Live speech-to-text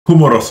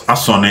Comoros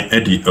asone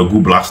edi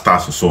agu Black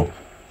Stars so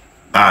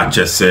a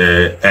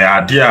chese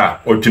idea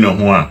odwene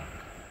ho a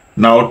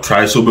na o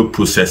try so be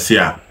process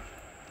ya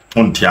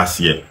onti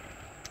ase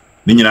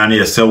ni nyina na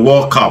yese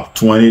World Cup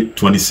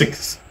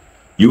 2026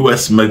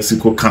 US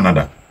Mexico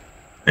Canada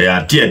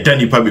idea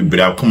dani pa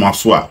bibira akoma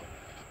so a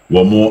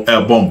wo mo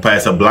ebom pa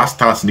ese Black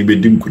Stars ni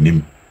bedim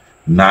kunim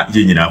na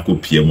ye nyina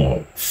akopie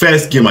mo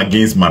first game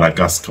against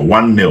Madagascar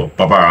 1-0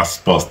 Barbara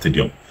Sports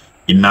Stadium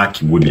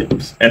Inaki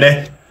Williams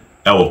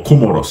our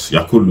Comoros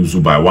yako lose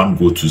by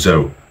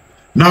 1-0.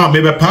 Now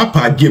maybe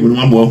papa game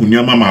no mo hu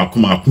nyama ma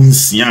akoma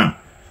kunsia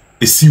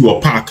esi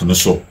wo park no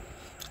so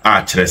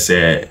a kire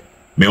say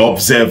me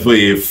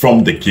observe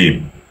from the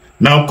game.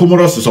 Now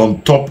Comoros is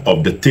on top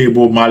of the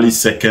table, Mali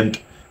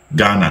second,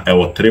 Ghana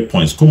 3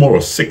 points,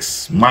 Comoros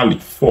 6, Mali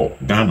 4,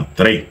 Ghana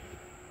 3.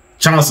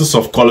 Chances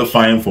of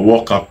qualifying for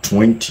World Cup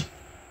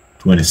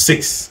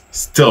 2026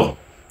 still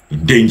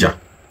in danger.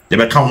 They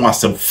become one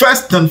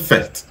first and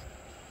first.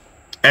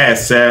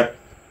 As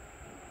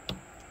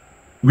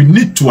we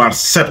need to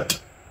accept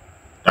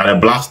that the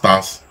Black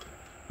Stars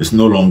is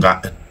no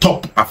longer a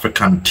top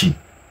African team.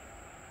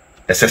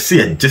 As I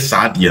say, just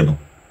no,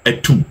 a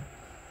two.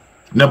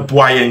 Na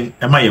boyen,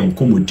 am I in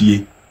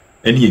Comodie,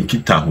 any in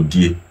Kita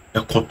Hodie,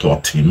 a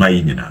cotot in my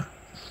inina.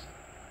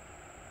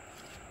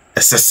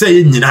 As I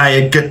say,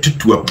 get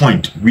to a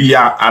point, we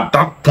are at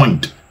that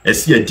point.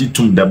 As ye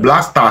jitum, the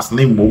Black Stars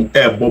name will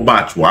air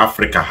boba to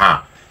Africa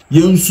ha.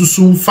 Yen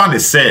susun funny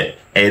say.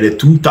 The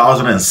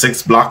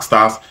 2006 Black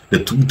Stars,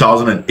 the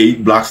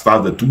 2008 Black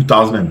Stars, the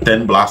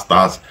 2010 Black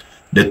Stars,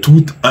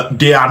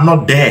 they are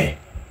not there.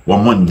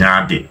 Woman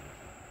nyade,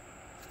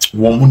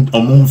 woman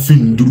among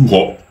fin do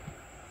ho.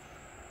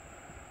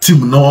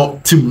 Team no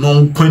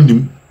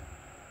kwenim.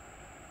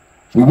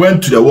 We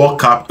went to the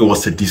World Cup, it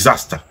was a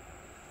disaster.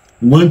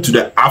 We went to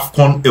the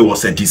AFCON, it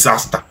was a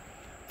disaster.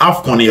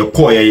 AFCON ye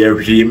call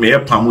ye me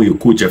pamu ye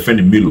coach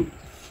Feni Milo.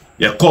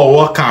 Ye call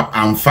World Cup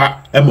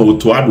amfa ema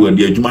otoado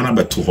de adwuma na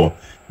beto ho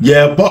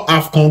ye bo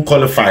AFCON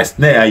qualifies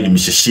na ya yim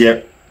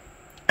hyehye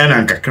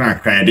ena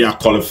nkakran de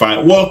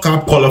qualify World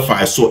Cup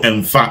qualify so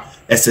emfa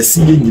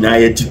SSC nyina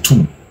ye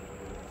titum.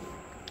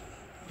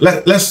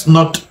 Let's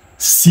not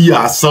see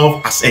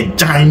ourselves as a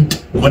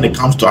giant when it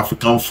comes to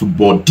African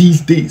football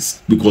these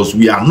days, because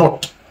we are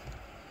not.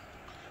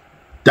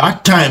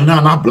 That time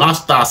na Black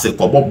Stars e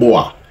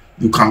koboboa,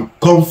 you can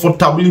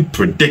comfortably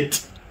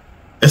predict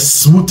a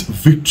smooth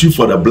victory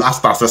for the Black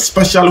Stars,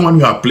 especially when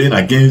you are playing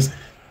against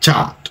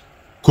Chad,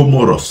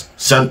 Comoros,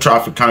 Central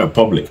African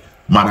Republic,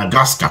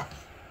 Madagascar.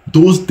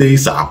 Those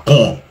days are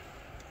gone.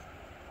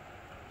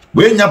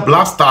 When you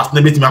Black Stars,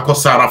 never me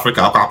across South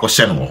Africa, I can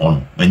share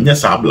on. And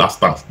yes, our Black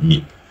Stars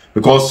me,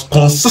 because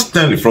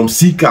consistently from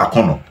Sika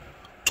Akono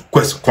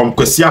from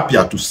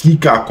Kwesiapia to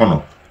Sika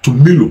Akono to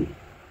Milo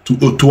to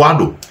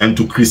Otoado and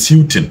to Chris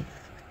Hughton,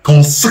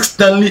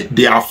 consistently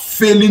they are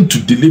failing to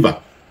deliver.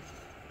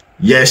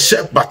 Yes,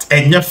 but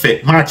any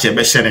fe match ye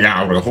be shen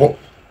ya awreho.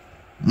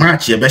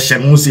 Match ye be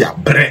shen muzi ya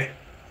bre.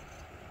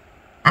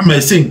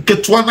 I'm saying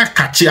ketwa na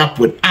catch up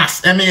with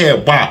us.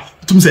 Any bar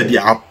to say they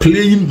are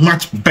playing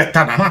much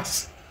better than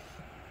us.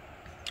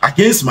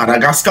 Against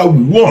Madagascar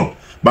we won,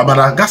 but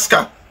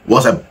Madagascar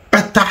was a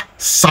better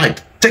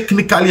side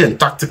technically and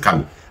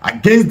tactically.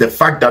 Against the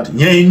fact that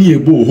we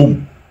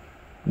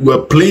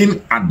were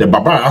playing at the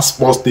Barbara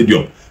Sports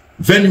Stadium.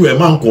 Venue a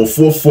man called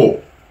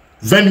 4-4.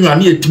 Venue a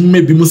near team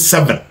maybe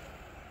 7.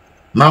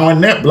 Now,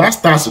 when that Black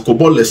Stars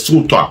Cobol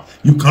Lesotho,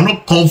 you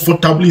cannot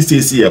comfortably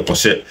say a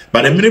crochet,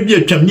 but there may be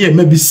a term near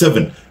maybe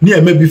 7,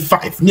 near maybe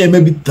 5, near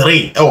maybe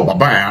 3. Oh,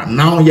 Baba,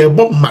 now you're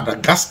about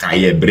Madagascar,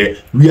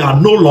 we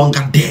are no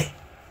longer there.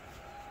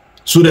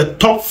 So the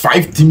top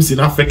 5 teams in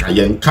Africa,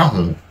 you're in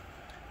Cameroon,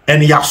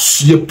 and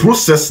your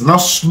process now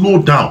slow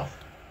down.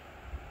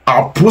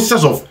 Our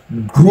process of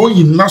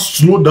growing now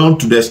slow down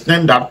to the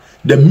extent that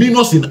the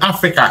minnows in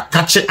Africa are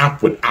catching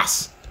up with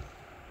us.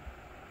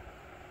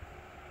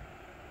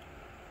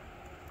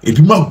 If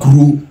you might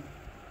grow,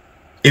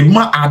 if you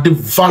might add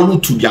value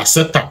to their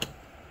setup,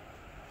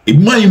 if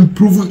you might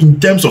improve in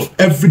terms of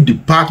every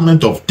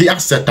department of their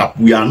setup,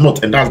 we are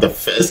not. And that's the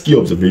first key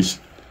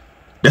observation.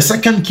 The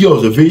second key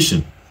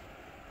observation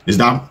is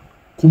that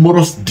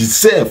Comoros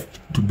deserve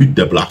to beat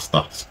the Black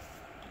Stars.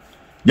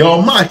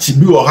 Your match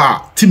be or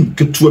her team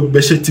ketu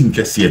beshe team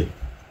kesiye.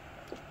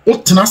 O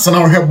tina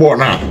sana he ball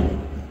na.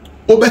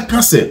 O be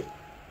kase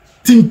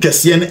team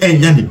kesiye na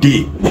enya ni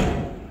day.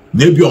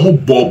 Maybe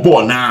omo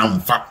ball na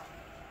amfa.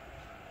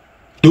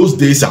 Those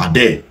days are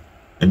there.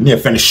 And near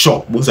finish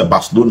shop once a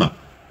Barcelona.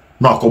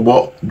 No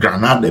akobo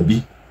Granada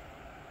bi.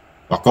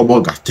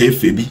 Akobo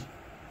Getafe bi.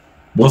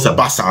 Once a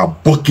Barca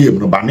book game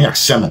no bani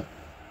ashano.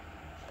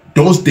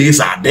 Those days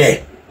are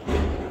there.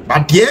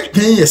 But there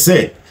can you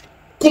say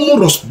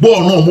Comoros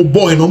ball no mo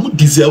ball no mo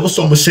deserve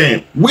some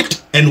shame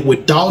with and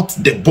without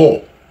the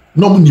ball.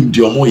 No mo nim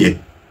di omo ye.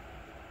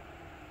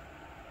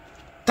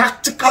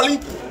 Tactically,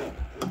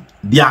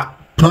 their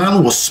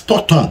plan was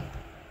spot on.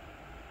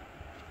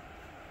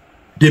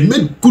 They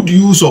made good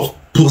use of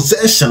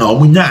possession or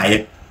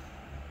munyaye.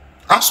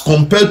 as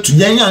compared to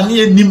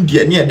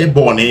the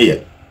ball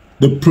here.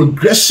 The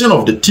progression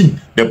of the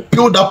team, the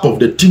build-up of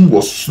the team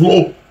was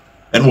slow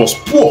and was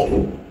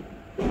poor.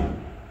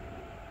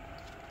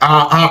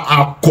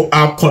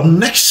 Our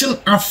connection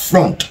up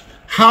front,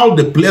 how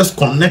the players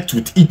connect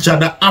with each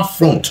other up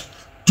front,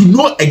 to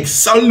know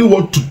exactly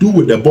what to do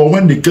with the ball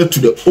when they get to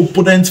the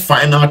opponent's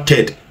final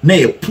third,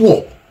 they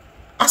poor.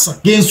 As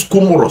against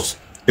Comoros,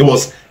 it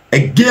was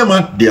a game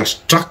that their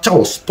structure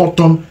was spot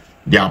on,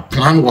 their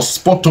plan was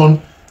spot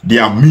on,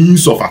 their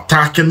means of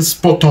attacking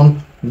spot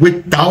on.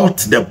 Without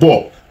the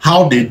ball,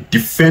 how they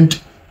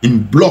defend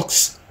in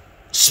blocks,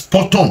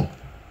 spot on.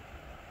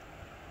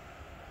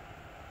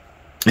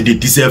 And they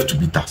deserve to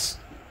beat us.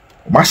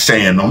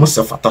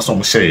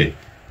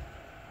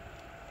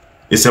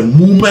 It's a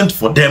movement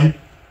for them,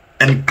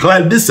 and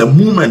clearly this is a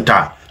movement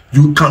that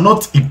you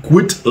cannot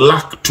equate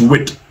luck to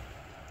it.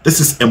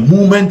 This is a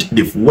movement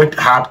they've worked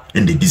hard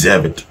and they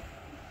deserve it.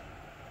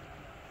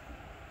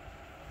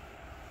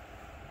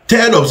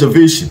 Third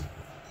observation.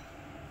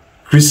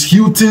 Chris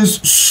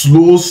Hughton's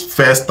slow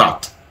first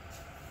start.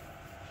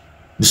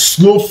 The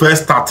slow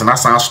first start and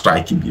that's how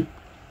striking you.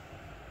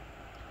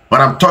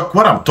 What I'm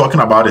talking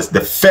about is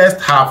the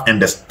first half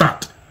and the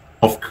start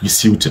of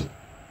Chris Hughton.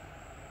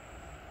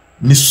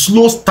 The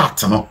slow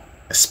start,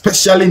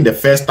 especially in the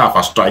first half,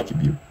 are striking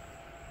you.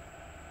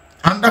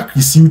 Under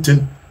Chris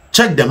Hughton,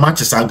 check the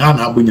matches are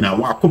gonna bring in a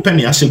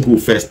go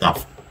first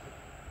half.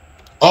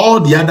 All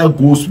the other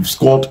goals we've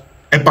scored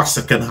about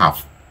second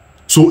half.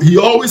 So he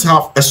always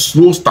have a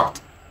slow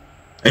start.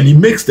 And he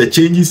makes the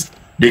changes.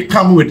 They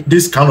come with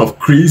this kind of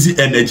crazy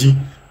energy.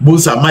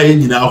 Most are my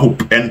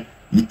hope and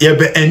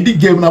the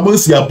game na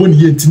most ya boni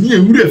yentini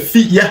e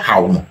fit ye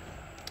how no.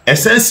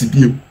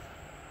 Essentially,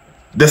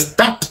 the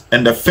start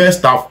and the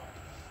first half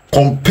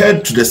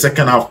compared to the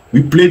second half,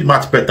 we played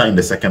much better in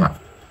the second half.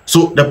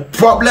 So the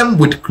problem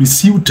with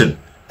Chris Hughton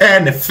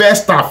and the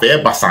first half,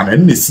 it was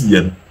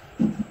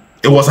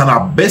an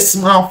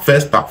abysmal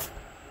first half.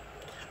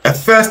 A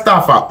first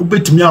half,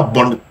 me about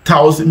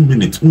 1,000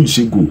 minutes.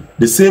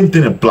 The same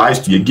thing applies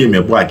to your game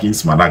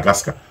against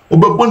Madagascar.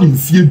 And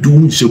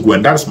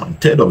that's my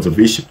third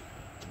observation.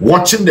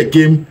 Watching the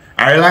game,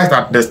 I realized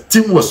that the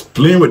team was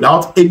playing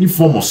without any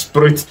form of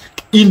spirit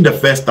in the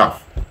first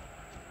half.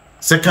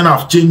 Second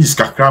half changes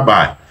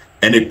Kakrabai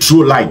and a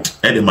true light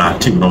at the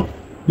team.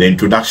 The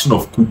introduction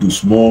of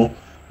Kudus more,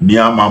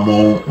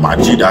 Niamamo,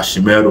 Majida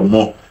Shimero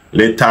more,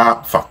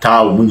 later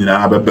Fatah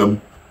Munina Babem.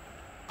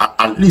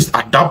 At least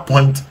at that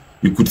point,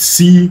 you could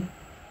see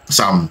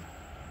some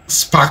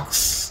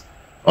sparks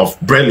of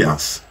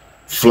brilliance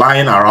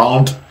flying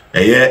around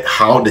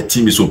how the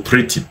team is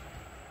operating.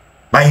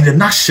 But in the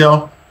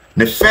nutshell,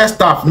 the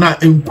first half now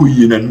and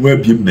where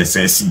be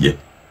necessary.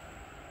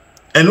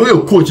 And where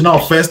you coach now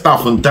first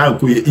half on time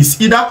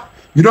is either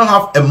you don't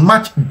have a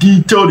much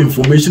detailed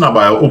information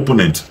about your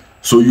opponent,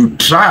 so you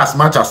try as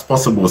much as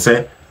possible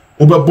say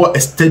overboard a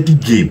steady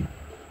game.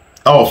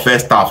 Our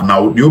first half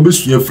now, the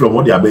obvious from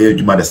what they are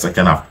doing the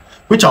second half,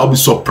 which I'll be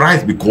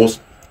surprised because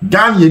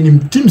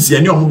Ghanaian teams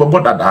here,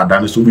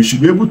 so we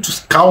should be able to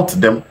scout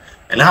them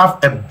and have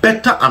a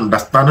better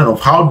understanding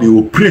of how they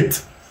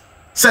operate.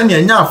 Send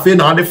you now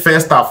the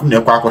first half in the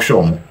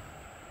Quaco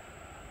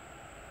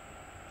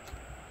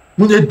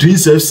when you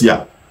dreams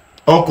here,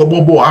 or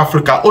Kobobo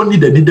Africa only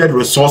the needed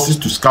resources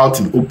to scout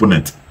an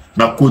opponent.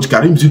 Now Coach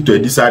Karim Zito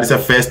decided to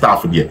first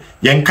half of the year.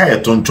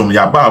 Yenka tonchum,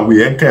 yaba we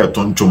yenka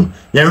tonchum,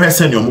 yen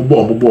resen your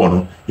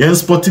mubo, yen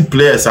sporty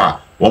players are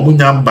one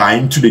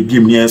buying into the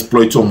game near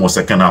exploit almost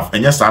second half.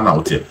 And yes, I'm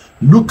out here.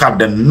 Look at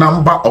the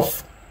number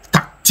of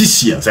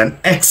tacticians and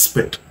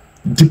experts,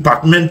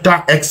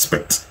 departmental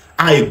experts,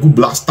 a good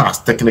blasters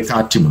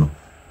technical team.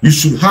 You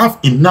should have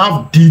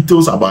enough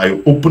details about your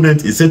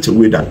opponent in such a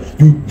way that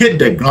you hit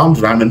the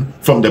ground running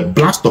from the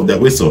blast of the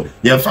whistle.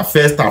 You have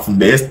first half from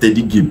the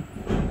steady game.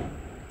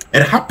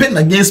 It happened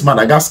against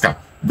Madagascar.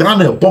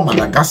 Ghana bomb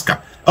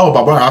Madagascar. Our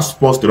Barbara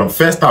Sports to them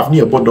first half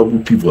near about double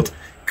pivot,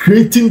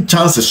 creating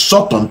chances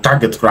shot on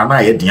target. And they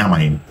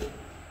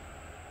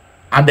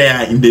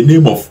are in the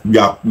name of we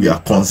are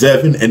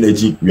conserving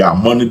energy. We are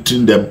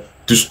monitoring them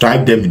to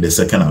strike them in the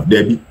second half.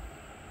 There be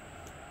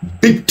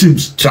big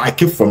teams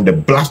striking from the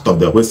blast of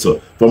the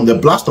whistle. From the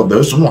blast of the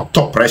whistle, no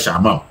top pressure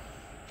amount,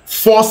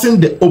 forcing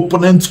the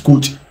opponent's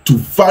coach to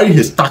vary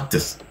his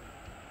tactics.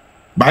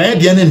 By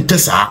the end in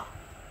Tessa.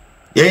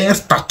 Yeah,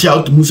 start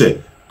out to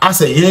say,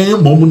 as a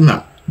moment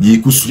now, you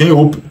could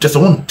just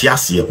one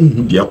tiasia,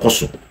 dear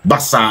coso,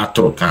 bassa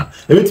trocan.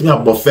 Everything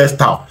about first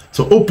half.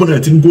 So,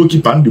 opponent in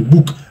goalkeeper and the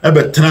book,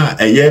 ever try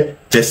a year,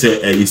 just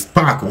a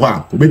spark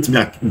one, wait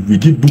me we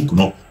did book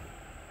no.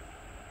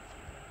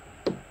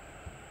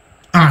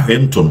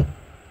 Henton.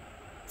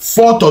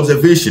 Fourth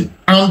observation,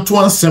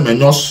 Antoine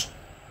Semenyo's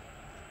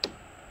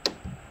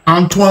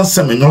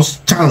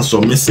chance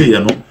of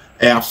missing,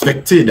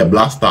 affected the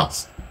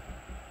Blasters.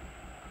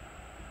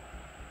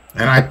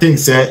 And I think,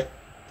 say,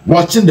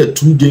 watching the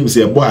two games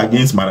here, boy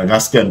against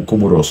Madagascar and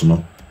Comoros,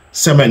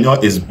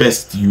 Semenyo is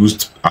best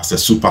used as a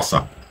super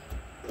sub.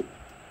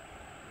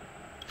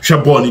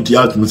 Shabon it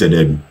out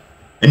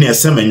Any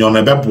Semenyon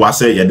a bebo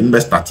say you didn't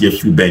start here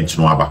free bench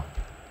no aba.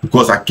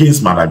 Because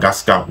against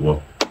Madagascar,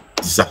 well,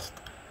 disaster.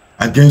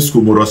 Against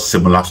Comoros,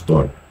 similar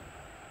story.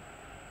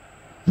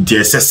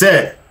 The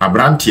say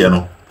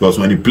Abrantiano, because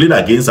when he played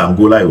against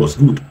Angola, it was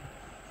good.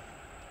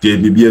 The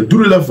be a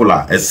duru level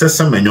a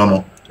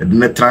Semenyono, a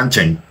didn't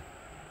tranching.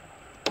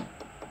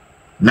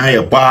 Now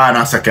you bar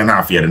na second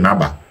half here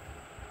naba.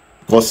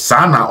 Because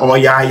Sana or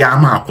ya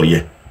mark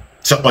ye.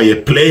 So or a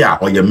player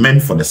or you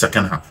meant for the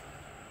second half.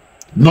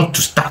 Not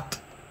to start.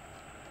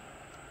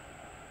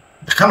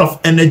 The kind of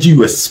energy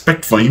you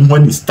expect from him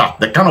when he starts,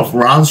 the kind of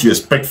runs you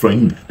expect from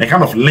him, the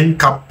kind of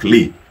link-up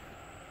play.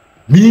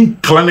 Being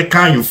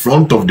clinical in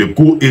front of the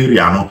goal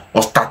area, no,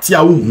 or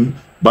starting,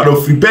 but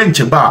if you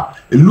bench bar,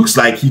 it looks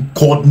like he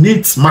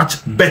coordinates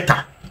much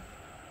better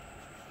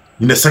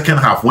in the second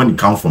half when he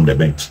comes from the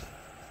bench.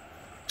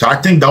 So I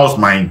think that was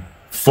my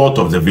fourth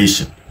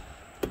observation.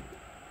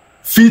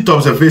 Fifth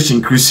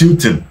observation, Chris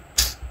Hughton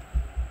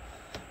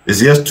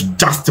is yet to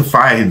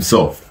justify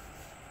himself.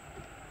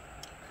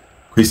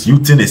 Chris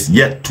Hughton is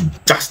yet to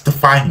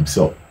justify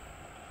himself.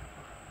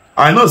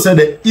 I know said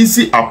the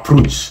easy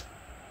approach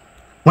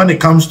when it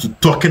comes to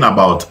talking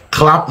about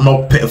club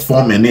not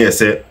performing here,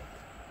 say,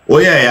 oh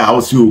yeah, I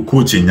was your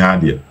coach in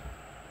Yadia.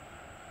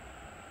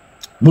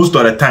 Most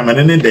of the time,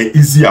 and then the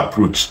easy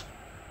approach.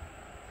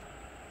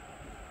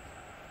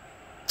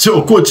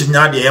 So coach in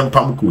Yadia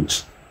Empam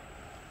coach.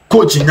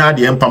 Coach in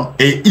Yadia Empam,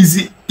 a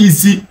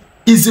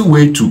easy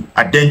way to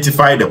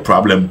identify the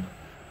problem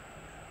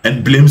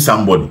and blame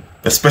somebody.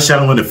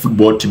 Especially when the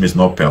football team is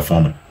not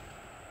performing.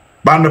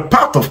 But on the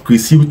part of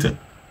Chris Hughton,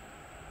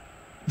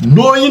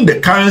 knowing the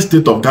current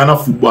state of Ghana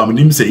football, I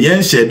mean,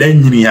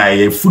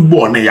 say,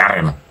 football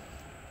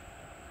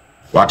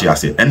what you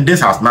say. And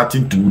this has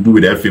nothing to do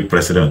with the FA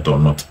president or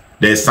not.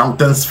 There is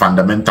something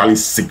fundamentally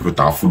sick with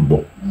our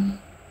football. And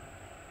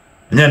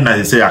then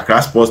I say,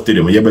 Accra Sports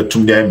Stadium, you have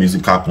a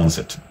musical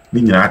concert. Go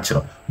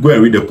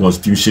and read the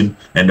constitution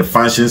and the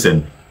functions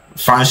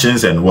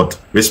and what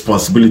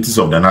responsibilities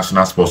of the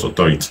National Sports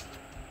Authority.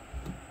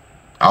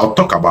 I'll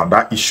talk about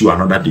that issue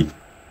another day.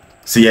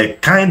 See, a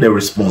kind of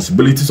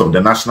responsibilities of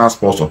the National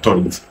Sports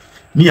Authority.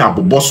 Ni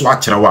abo boss wa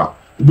chirawa.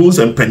 Ubos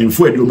and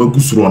pennyfo edi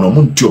omagusuro no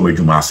munti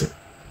omajumase.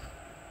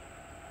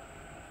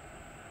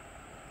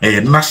 A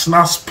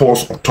National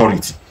Sports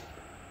Authority.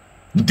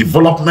 The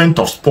development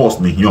of sports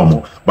ni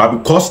hiyomo. But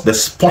because the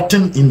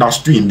sporting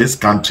industry in this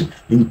country,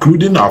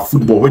 including our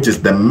football, which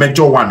is the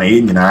major one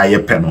in aye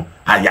peno,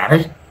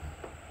 ayare.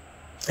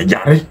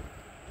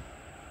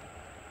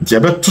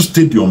 Jebe to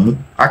stadium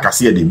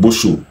akasi the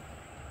Bosho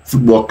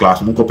football class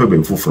from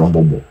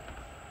Bobo.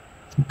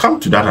 Come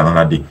to that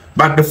another day.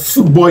 But the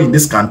football in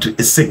this country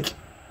is sick.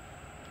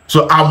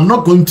 So I'm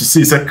not going to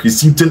say that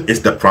Chris Hughton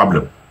is the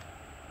problem.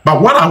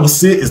 But what I will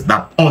say is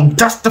that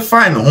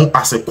unjustifying him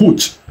as a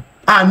coach,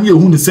 I knew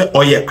who say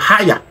oh yeah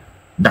higher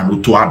than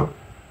Otuado.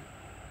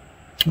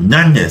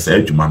 Nyanya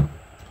said man.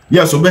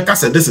 Yeah, so Becca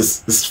said this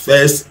is his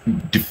first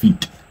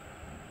defeat.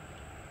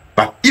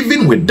 But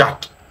even with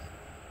that,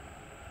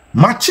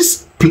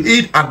 matches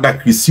played under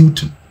Chris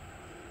Hughton,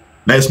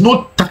 there is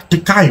no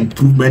tactical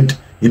improvement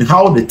in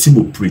how the team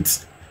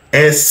operates.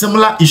 A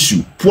similar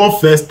issue, poor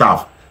first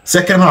half,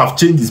 second half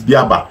changes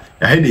biaba.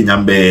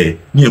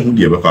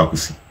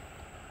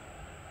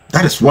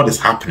 That is what is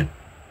happening.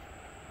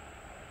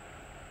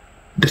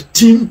 The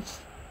team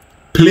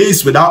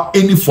plays without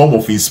any form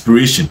of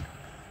inspiration.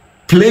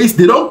 They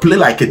don't play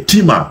like a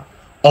teamer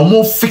or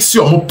more fix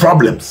your more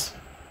problems.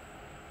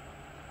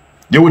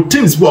 There were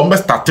teams who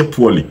almost started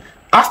poorly.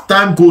 As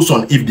time goes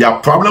on, if their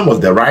problem was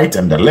the right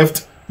and the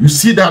left, you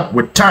see that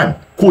with time,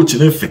 coach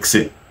didn't fix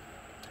it.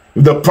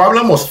 If the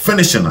problem was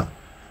finishing,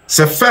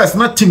 say first,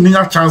 not team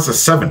a chance of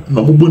 7.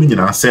 No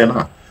more say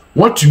now.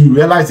 What you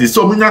realize is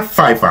so many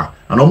 5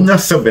 and only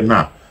 7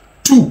 now.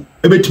 2,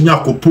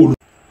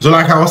 so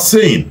like I was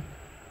saying,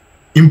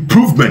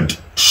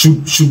 improvement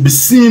should be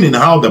seen in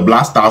how the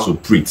Black Stars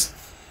operate.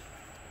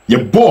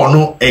 Your ball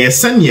no a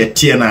send ye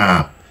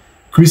tiena.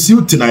 Chris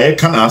Hughton I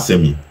can answer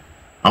me.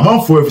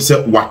 I'm for if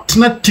say what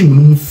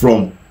team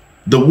from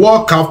the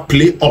World Cup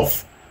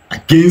playoff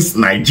against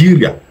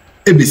Nigeria.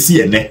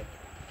 ABC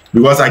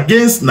because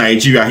against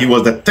Nigeria he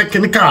was the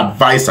technical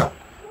advisor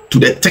to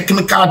the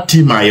technical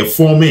team I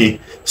forming.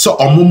 So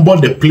remember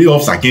the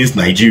playoffs against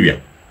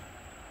Nigeria.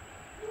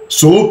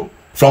 So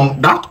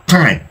from that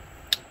time,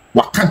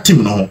 what can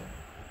team no?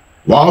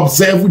 What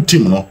observe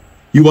team no?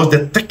 He was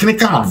the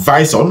technical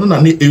advisor on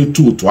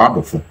A2 to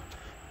Adolfo.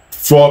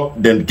 For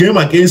the game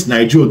against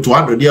Nigeria to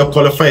already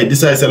qualify,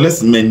 this is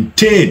let's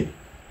maintain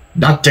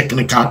that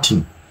technical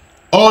team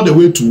all the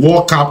way to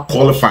World Cup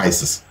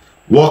qualifiers,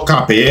 World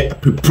Cup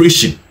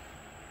preparation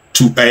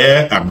to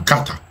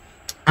Qatar.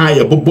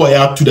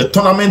 Boy to the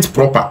tournament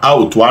proper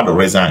out to other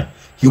resign.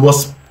 He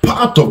was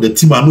part of the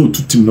team. I know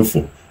to team no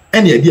for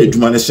any idea to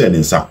manage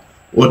inside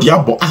or the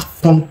abo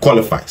AFCON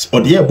qualifies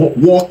or the abo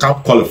World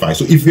Cup qualifies.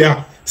 So if you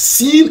are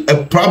seeing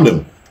a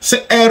problem,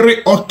 say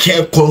every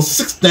okay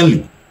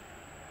consistently.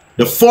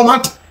 The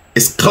format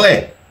is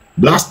clear.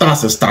 Black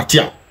Stars start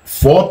here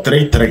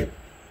 4-3-3.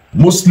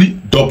 mostly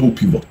double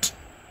pivot,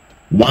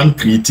 one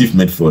creative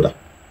midfielder.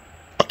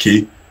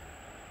 Okay,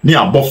 near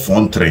above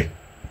front three.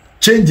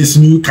 Changes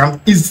you can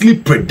easily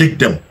predict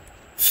them.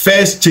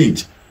 First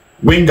change,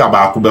 winger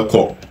back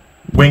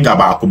winger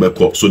back.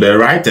 So the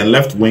right and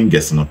left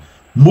wingers, no,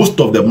 most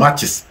of the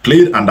matches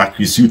played under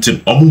Chris Hughton,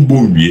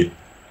 Omumbombi.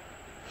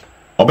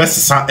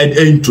 Obesa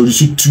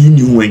introduce 2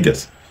 new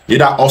wingers,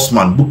 either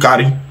Osman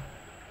Bukari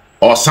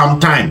or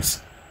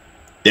sometimes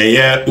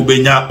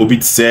Ubenya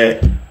Obit say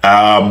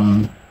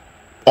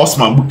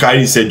Osman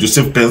Bukari said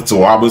Joseph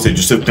Pencil or Abu said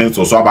Joseph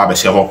Pencil so Abba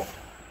Sheho.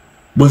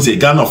 But the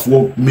gun of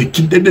work make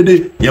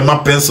it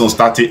Yama Pencil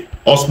started,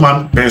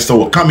 Osman Pencil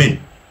will come in.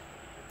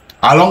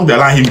 Along the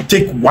line, he will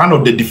take one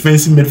of the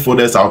defensive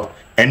midfielders out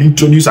and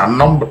introduce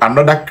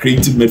another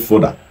creative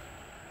midfielder.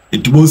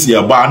 It won't see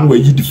a ban where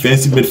you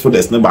defensive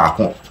midfielders never back,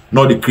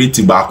 not the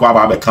creative back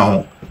about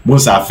account.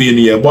 Most are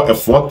feeling about a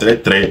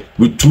 4-3-3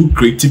 with 2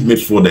 creative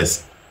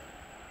midfielders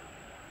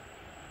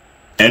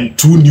and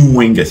 2 new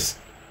wingers.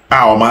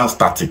 Our man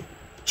started.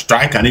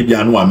 Strike and maybe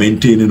I know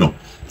maintaining.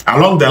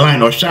 Along the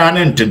line of Shane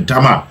and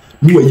Tentama,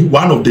 you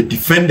one of the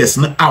defenders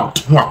out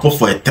who are called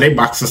for a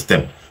 3-back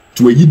system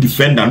to a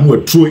defender who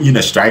are throw in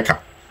a striker.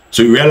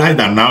 So you realize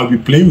that now we're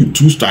playing with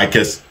 2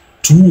 strikers,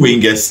 2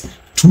 wingers,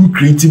 2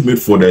 creative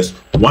midfielders,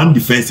 1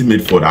 defensive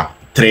midfielder,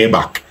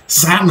 3-back.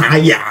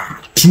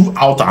 Sanaya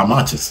throughout our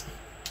matches.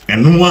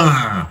 And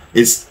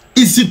it's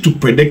easy to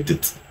predict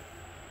it.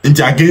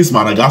 Against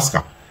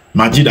Madagascar,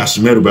 Majid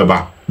Ashimeru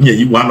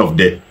Beba, one of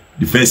the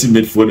defensive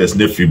midfielders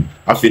nephew.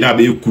 After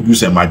be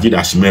Kudus and Majid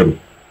Ashimeru.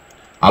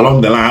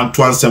 Along the line,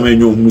 Antoine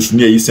Semenyo,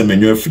 Musnia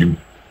Semenyo film.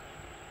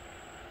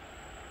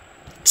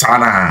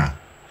 Tana.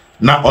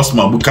 Na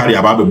Osman Bukari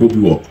Ababe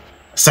Bobi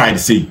side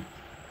say.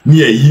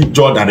 Near ye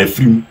Jordan a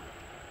film.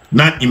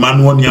 Na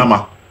Emmanuel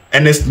Nyama.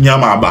 Ernest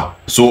Nyama Aba.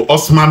 So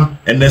Osman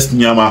Ernest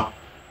Nyama.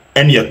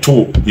 Any a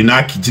toe in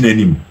our kitchen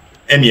him.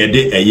 Any a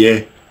day a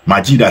year.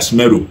 Majid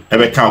Ashimeru.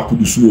 Ebe ka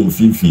Kudusu on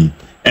Finfin.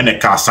 And a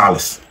car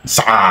Salis.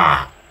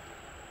 Sa.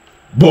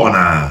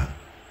 Bona.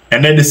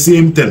 And then the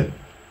same thing.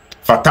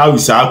 Fatal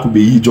Isa could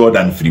be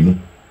Jordan Frimu.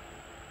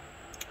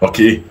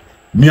 Okay.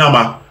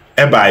 Nyama.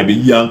 Eba ebe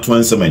yi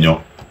Antoine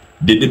Semenyo.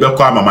 De be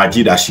kwa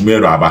Majid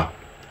Ashimeru Aba.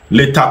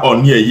 Later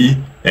on near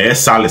ye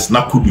Salis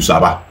na Kudus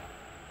Aba.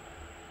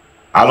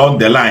 Along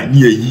the line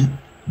near ye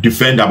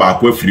defender ba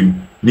kwa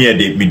Frim near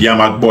the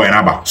medium boy and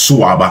Aba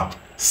so Aba.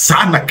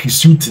 Sana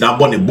Kisuti na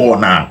bonne ball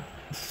now.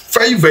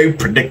 Very, very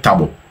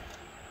predictable.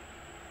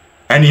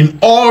 And in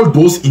all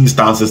those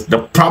instances, the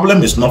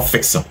problem is not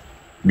fixing.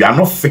 We are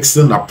not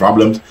fixing the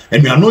problems,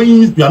 and we are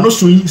not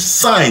showing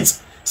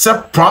signs.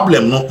 Except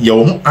problem, not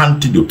your own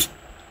antidote.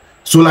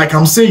 So, like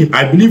I'm saying,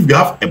 I believe we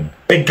have a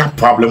bigger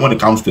problem when it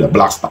comes to the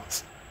Black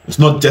Stars. It's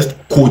not just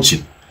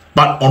coaching,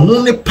 but on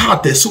only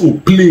part they will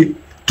play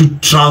to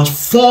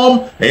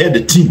transform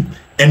the team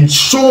and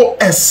show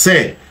us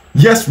say,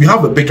 yes, we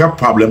have a bigger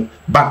problem,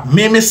 but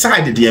my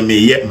side,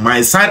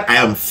 my side, I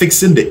am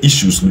fixing the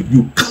issues.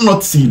 You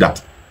cannot see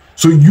that.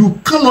 So you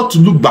cannot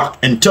look back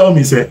and tell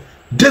me, say,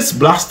 this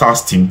Black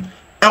Stars team,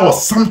 there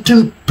was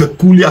something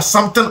peculiar,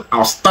 something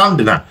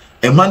outstanding,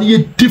 a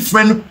money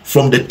different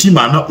from the team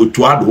ana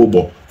Otuado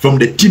Obo, from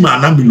the team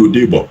ana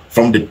Milodebo,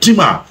 from the team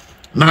na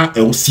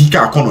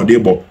Eusika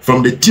Akonodebo,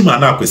 from the team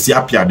ana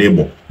Kwesiapia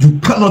Debo. You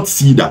cannot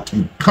see that.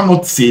 You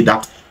cannot say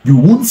that. You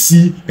won't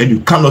see and you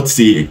cannot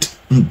say it.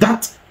 And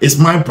that is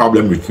my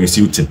problem with Chris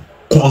Hughton.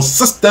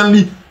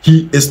 Consistently,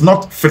 he is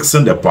not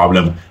fixing the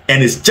problem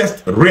and it's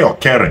just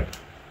reoccurring.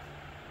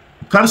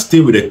 You can't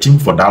stay with a team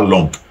for that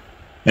long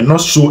and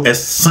not show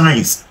us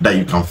signs that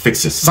you can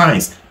fix it,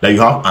 signs that you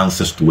have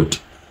answers to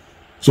it.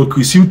 So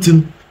Chris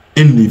Hughton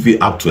ain't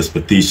living up to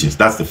expectations.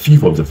 That's the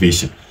 5th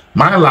observation.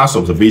 My last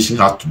observation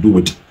has to do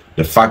with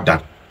the fact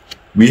that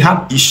we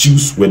had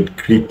issues with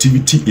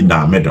creativity in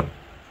our middle.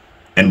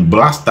 And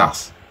Black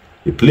Stars,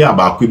 the player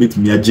about Quibit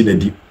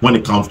Miaginedi, when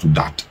it comes to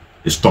that,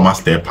 is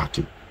Thomas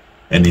Partey.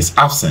 And his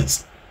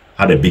absence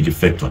had a big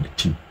effect on the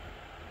team.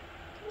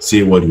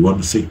 Say what you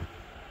want to say.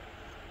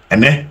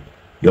 And then,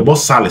 your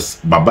boss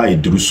Salis, Baba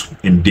Idrusu,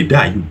 and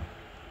Dedayu,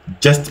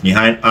 just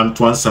behind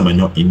Antoine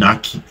Semenyo,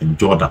 Inaki, and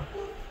Jordan.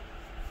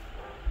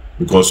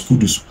 Because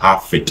Kudus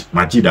have fit,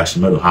 Majid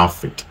Ashimeru have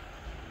fit.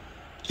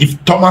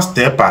 If Thomas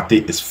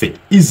Partey is fit,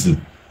 easily,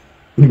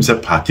 when you say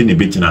Partey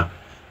Nebejina,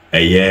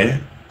 a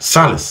year,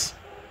 Salis,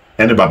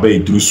 and Baba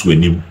Idrusu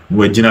and him,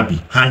 were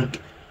behind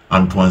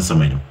Antoine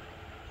Semenyo.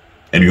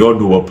 And you all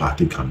know what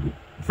Partey can do.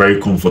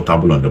 Very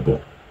comfortable on the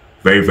ball.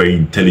 Very, very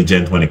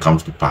intelligent when it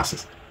comes to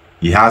passes.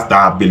 He has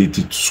that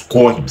ability to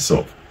score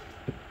himself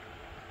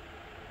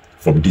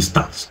from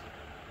distance.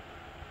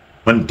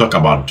 When you talk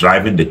about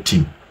driving the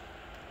team,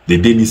 the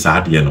Dennis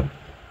Adiano,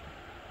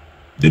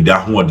 the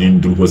Dahu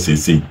didn't do what they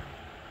say.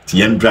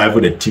 Tien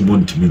drive the team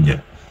on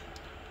Timinia.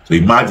 So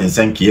imagine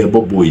saying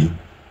Kiebo boy,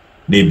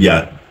 maybe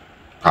a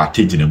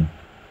partagen.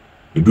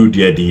 You do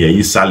the idea,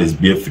 you Salis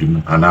be free,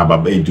 and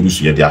Ababa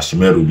Drusia, the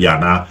Ashimeru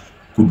Biana,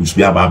 Kudus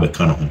be Ababa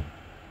Canahon.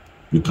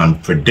 You can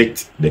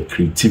predict the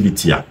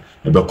creativity.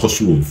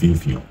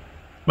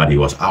 But he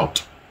was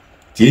out.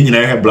 Ti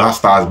nyina he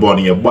Blasters born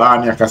ye ba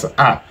ni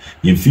akasa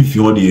ye fifi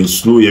ho de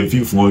slow ye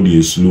fifi ho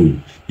de slow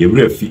ye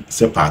bra fi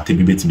se party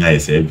bi betimi aye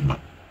se adwuma.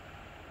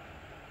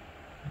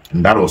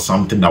 And that was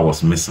something that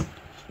was missing.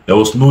 There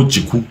was no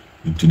Jiku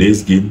in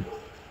today's game,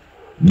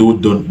 no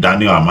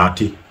Daniel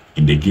Amati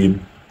in the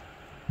game,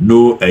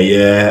 no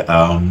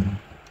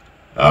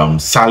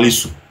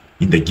Salisu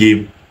in the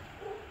game.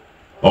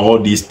 All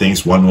these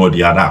things, one or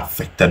the other,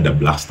 affected the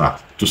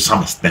Blasters to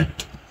some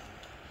extent.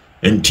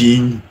 And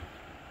team,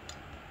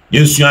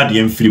 just that the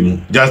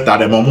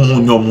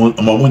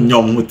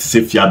Mamu to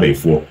say Fia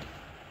before.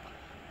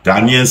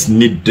 Ghanaians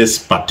need this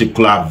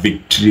particular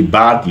victory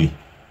badly.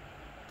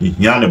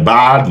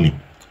 Badly.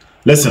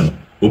 Listen,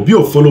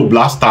 Obio follow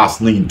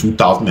Blasters in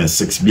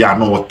 2006, beyond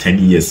no 10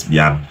 years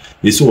beyond.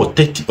 They saw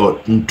 30 or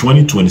in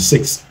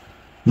 2026,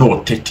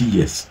 no 30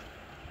 years.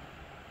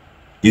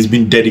 It's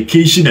been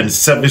dedication and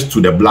service to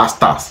the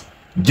Blasters,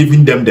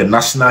 giving them the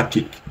national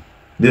kick.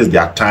 This is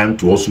their time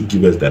to also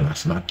give us the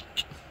national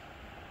kick.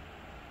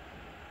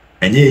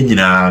 And in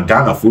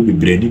Ghana for be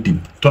brainy the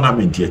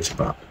tournament here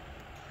chipa.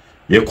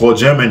 You call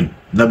Germany,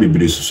 na be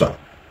brace.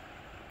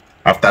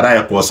 After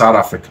that, you call South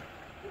Africa.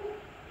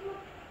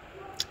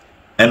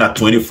 And at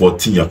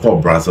 2014, you call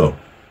Brazil.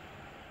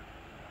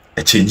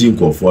 A changing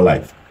call for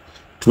life.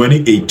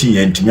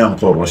 2018, you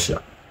call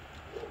Russia.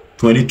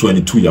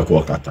 2022, you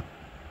call Qatar.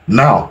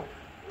 Now,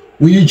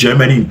 we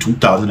Germany in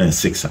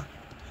 2006.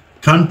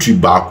 Country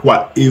back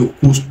what a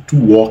host to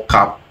World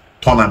Cup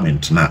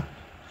tournament now.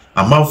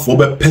 A man for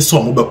be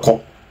person mo be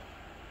ko.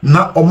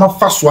 Na o ma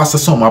fa so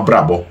asese o ma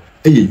brabo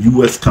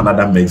US,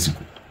 Canada, Mexico.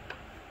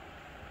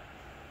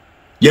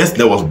 Yes,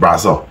 there was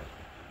Brazil.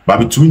 But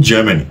between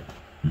Germany,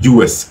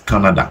 US,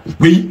 Canada,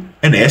 we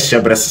and a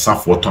share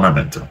for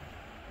tournament.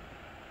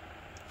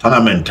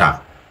 Tournament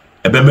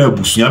ebeme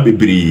busua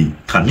bebre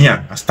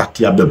kanea start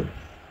ya bem.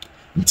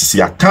 Nti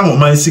si aka mo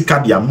man sika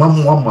dia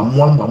mamu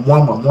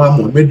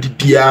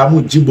medidia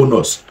mu gi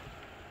bonus.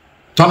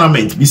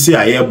 Tournament be say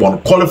airborne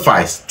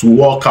qualifies to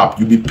World Cup,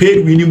 you be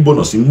paid winning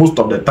bonus in most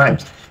of the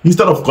times.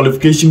 Instead of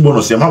qualification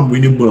bonus, you have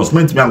winning bonus.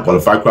 Meant to be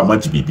qualify for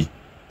match BB.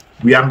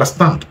 We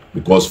understand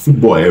because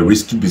football is a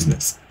risky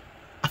business.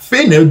 I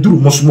feel na do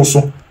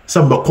moso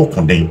some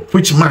condemn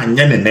which man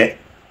ne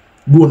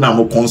go na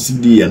mo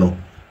consider you know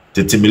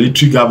the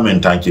military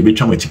government and ke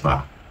betwa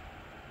machipa.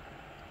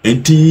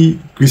 Enti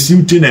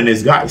Hughton and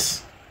his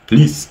guys,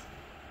 please.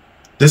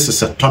 This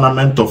is a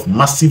tournament of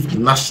massive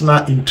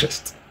national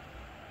interest.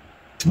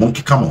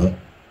 Monkey come on.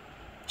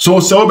 So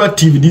Silver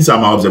TV, these are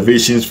my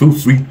observations. Feel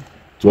free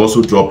to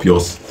also drop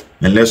yours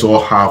and let's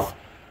all have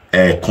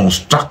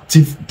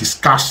constructive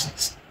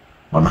discussions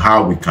on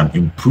how we can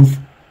improve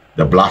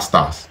the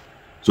Blasters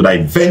so that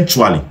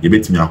eventually you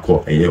bet me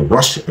call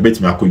Russia, you bet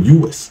me call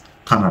US,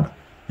 Canada,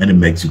 and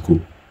Mexico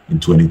in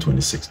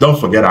 2026. Don't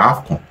forget I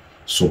have come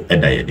so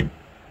Yami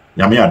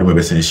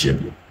Adum share.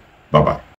 Bye bye.